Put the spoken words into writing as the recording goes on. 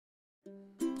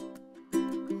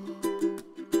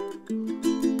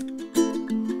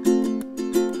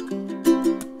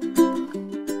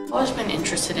I've always been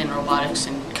interested in robotics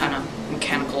and kind of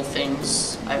mechanical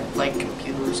things. I like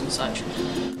computers and such.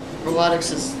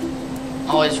 Robotics has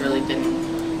always really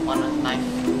been one of my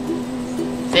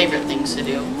favorite things to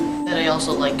do. And I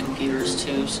also like computers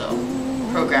too, so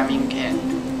programming and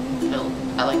build.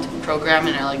 I like to program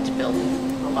and I like to build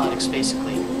robotics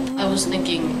basically. I was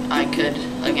thinking I could,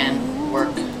 again,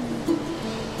 work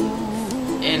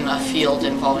in a field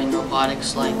involving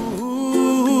robotics like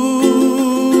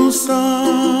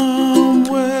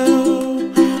somewhere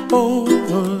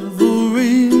over the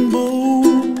rainbow,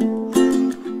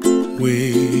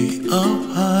 way up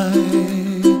high,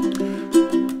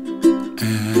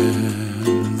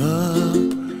 and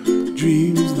the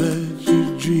dreams that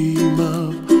you dream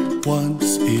of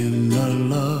once in a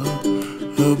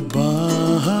lullaby.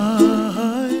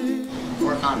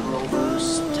 Work on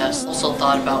rovers, tests. Also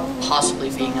thought about possibly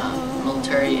being a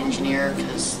military engineer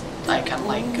because I kind of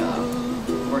like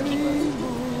working with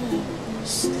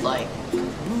like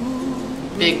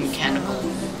big mechanical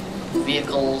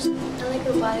vehicles. I like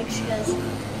robotics because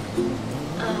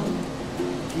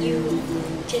you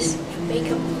just make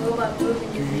a robot move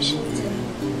and do missions, and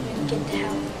you get to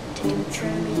have to do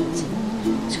tournaments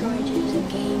and scrimmages and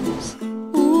games.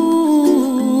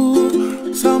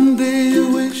 Ooh, someday you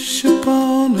wish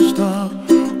upon a star,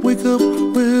 wake up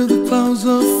where the clouds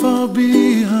are far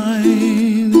behind.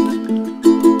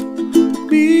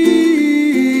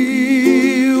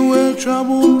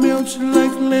 Trouble melts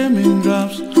like lemon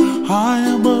drops high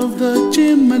above the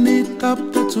chimney top.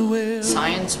 That's where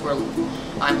Science, where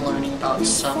I'm learning about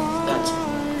stuff that's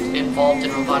involved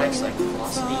in robotics, like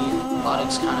velocity and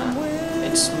robotics.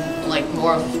 It's like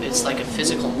it's like a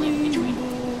physical link between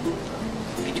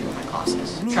my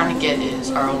classes. What I'm trying to get is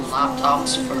our own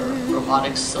laptops for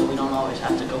robotics, so we don't always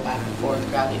have to go back and forth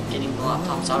getting the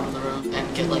laptops out of the room,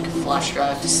 and get like a flash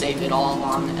drive to save it all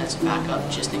on as a backup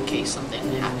just in case something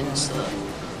happens to the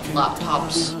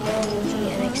laptops. We're looking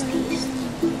at NXTs,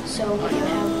 so we can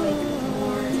have like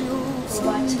more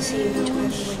robots to see which one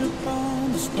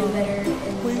would do better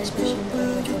in this mission and which one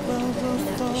would do better in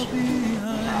that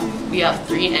mission. We have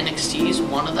 3 NXTs.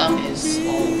 One of them is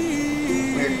all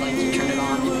weird, like you turn it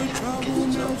on and it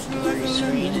has a blurry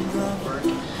screen and it won't work.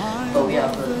 But we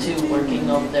have the 2 working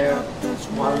over there.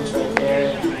 One's right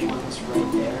there and one's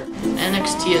right there.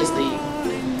 NXT is the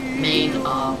main,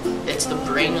 it's the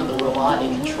brain of the robot. It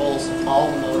controls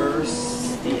all the motors.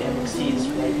 The NXT is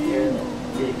right there, the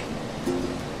big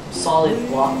solid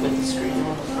block with the screen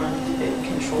on the front. It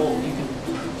controls, you can,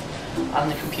 on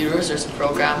the computers there's a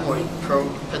program where you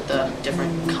put the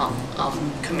different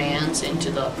commands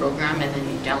into the program, and then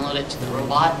you download it to the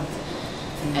robot,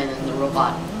 and then the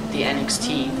robot, the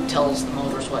NXT, tells the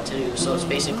motors what to do. So it's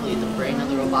basically the brain of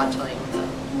the robot telling the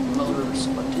motors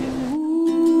what to do.